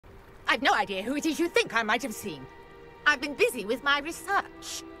I've no idea who it is you think I might have seen. I've been busy with my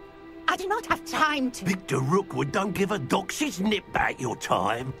research. I do not have time to... Victor Rookwood don't give a doxy's nip back your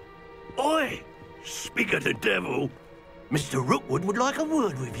time. Oi! Speak of the devil. Mr. Rookwood would like a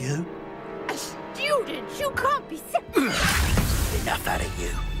word with you. A student? You can't be Enough out of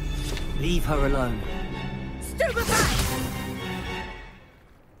you. Leave her alone. Stupefied!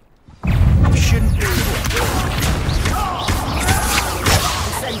 You shouldn't do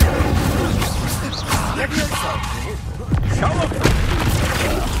Show up!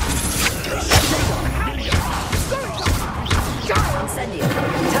 Incendio.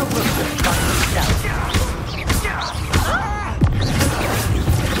 Tell Rookwood to find himself.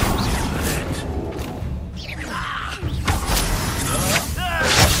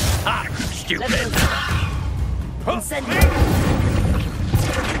 Stupid! Incendio.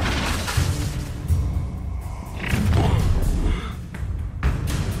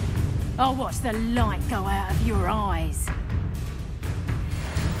 I'll watch the light go out of your eyes.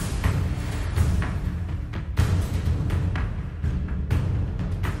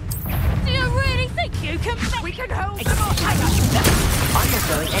 Do you really think you can make... We can hold them off! I'm not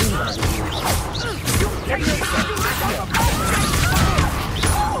going anywhere with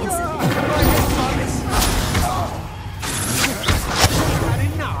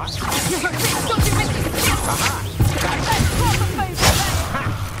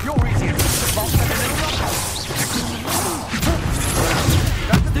You're easier to box than an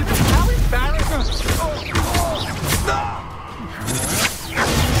How embarrassing!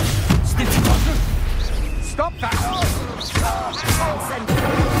 Stop that!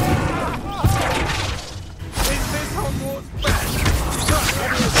 Is this Hogwarts best?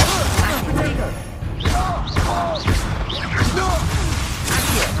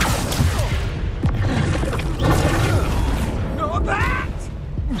 Not that!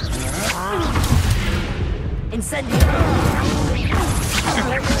 Incendio.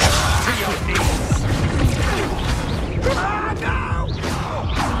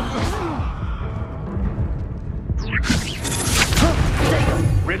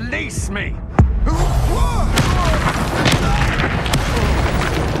 Release me!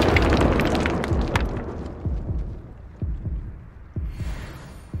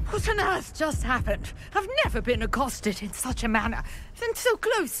 What on earth just happened? I've never been accosted in such a manner, and so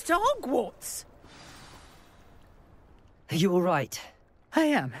close to Hogwarts. Are you all right? I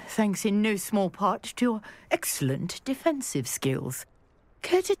am, thanks in no small part to your excellent defensive skills.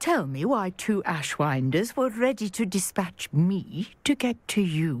 Care to tell me why two Ashwinders were ready to dispatch me to get to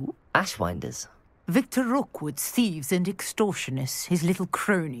you? Ashwinders? Victor Rookwood's thieves and extortionists, his little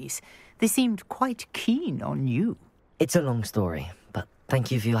cronies. They seemed quite keen on you. It's a long story, but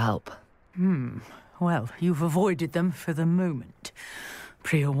thank you for your help. Well, you've avoided them for the moment.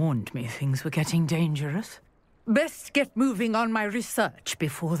 Priya warned me things were getting dangerous. Best get moving on my research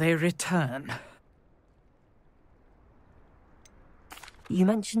before they return. You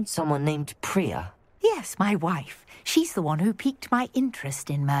mentioned someone named Priya. Yes, my wife. She's the one who piqued my interest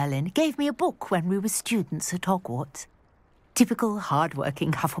in Merlin. Gave me a book when we were students at Hogwarts. Typical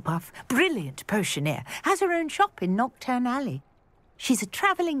hard-working Hufflepuff, brilliant potioneer, has her own shop in Knockturn Alley. She's a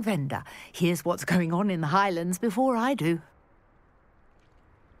travelling vendor. Hears what's going on in the Highlands before I do.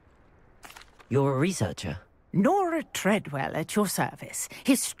 You're a researcher? Nora Treadwell at your service,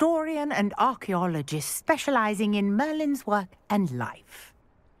 historian and archaeologist specialising in Merlin's work and life.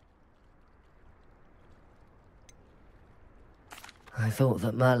 I thought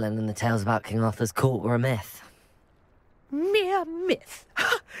that Merlin and the tales about King Arthur's court were a myth. Mere myth.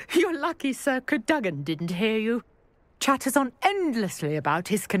 You're lucky Sir Cadogan didn't hear you. Chatters on endlessly about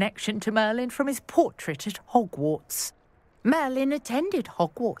his connection to Merlin from his portrait at Hogwarts. Merlin attended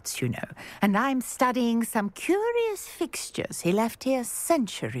Hogwarts, you know, and I'm studying some curious fixtures he left here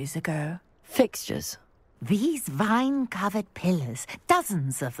centuries ago. Fixtures? These vine-covered pillars,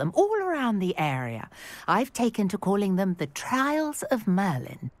 dozens of them, all around the area. I've taken to calling them the Trials of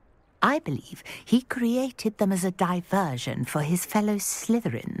Merlin. I believe he created them as a diversion for his fellow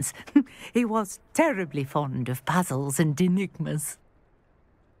Slytherins. He was terribly fond of puzzles and enigmas.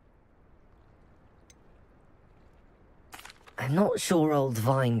 I'm not sure old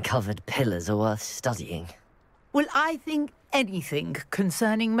vine-covered pillars are worth studying. Well, I think anything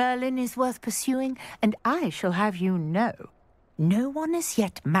concerning Merlin is worth pursuing, and I shall have you know, no one has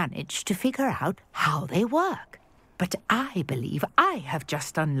yet managed to figure out how they work. But I believe I have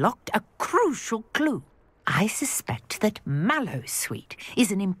just unlocked a crucial clue. I suspect that Mallowsweet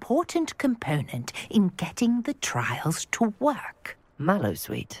is an important component in getting the trials to work.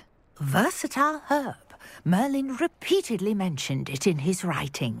 Mallowsweet? Versatile herb. Merlin repeatedly mentioned it in his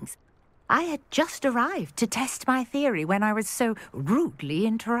writings. I had just arrived to test my theory when I was so rudely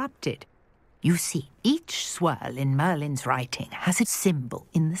interrupted. You see, each swirl in Merlin's writing has a symbol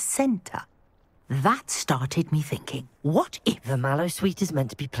in the center. That started me thinking, what if... The mallow sweet is meant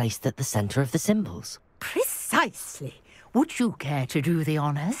to be placed at the center of the symbols. Precisely. Would you care to do the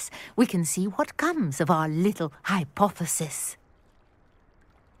honors? We can see what comes of our little hypothesis.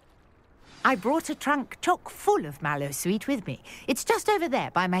 I brought a trunk chock full of mallow sweet with me. It's just over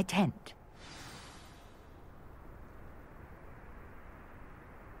there by my tent.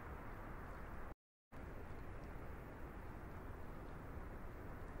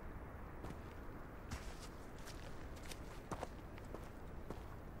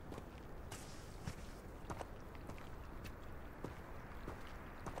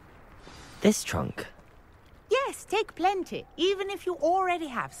 This trunk? Yes, take plenty, even if you already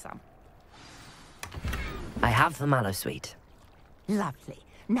have some. I have the mallow sweet. Lovely.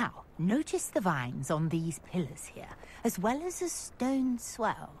 Now, notice the vines on these pillars here, as well as a stone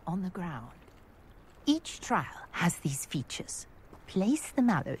swell on the ground. Each trial has these features. Place the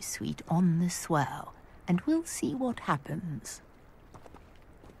mallow sweet on the swell, and we'll see what happens.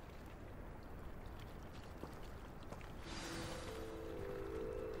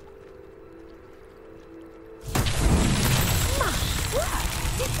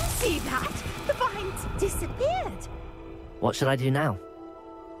 Did you see that? The vines disappeared. What should I do now?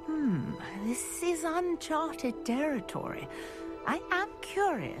 This is uncharted territory. I am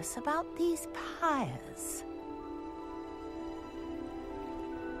curious about these pyres.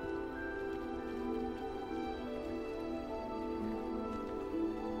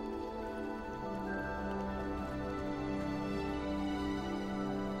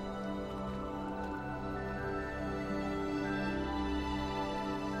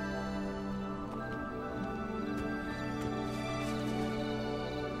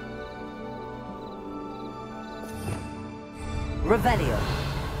 Revelio.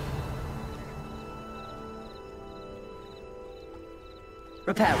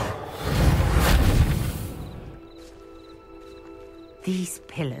 Reparo. These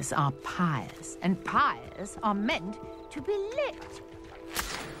pillars are pyres, and pyres are meant to be lit.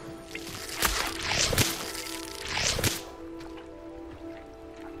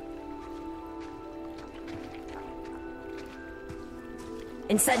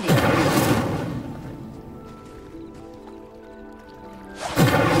 Incendio.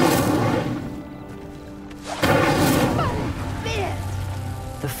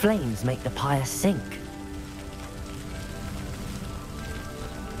 The flames make the pyre sink.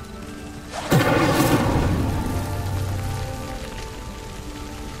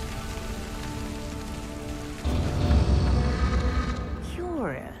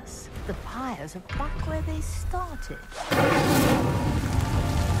 Curious. The pyres are back where they started.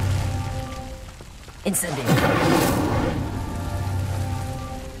 Incendio.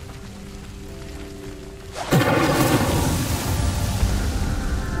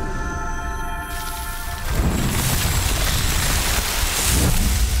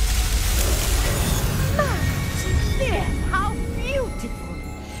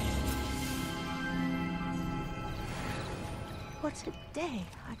 What a day.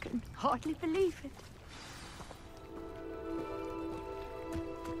 I can hardly believe it.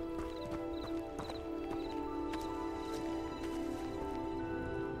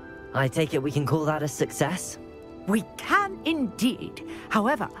 I take it we can call that a success? We can indeed.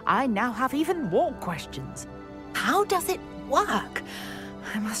 However, I now have even more questions. How does it work?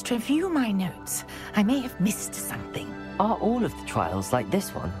 I must review my notes. I may have missed something. Are all of the trials like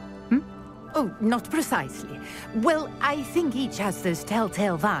this one? Oh, not precisely. Well, I think each has those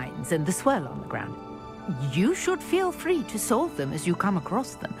telltale vines and the swirl on the ground. You should feel free to solve them as you come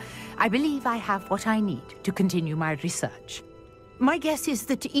across them. I believe I have what I need to continue my research. My guess is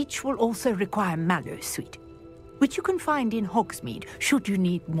that each will also require mallow sweet, which you can find in Hogsmeade should you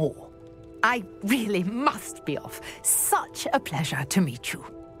need more. I really must be off. Such a pleasure to meet you.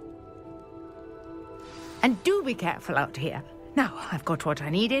 And do be careful out here. Now, I've got what I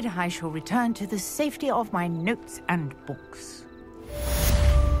needed. I shall return to the safety of my notes and books.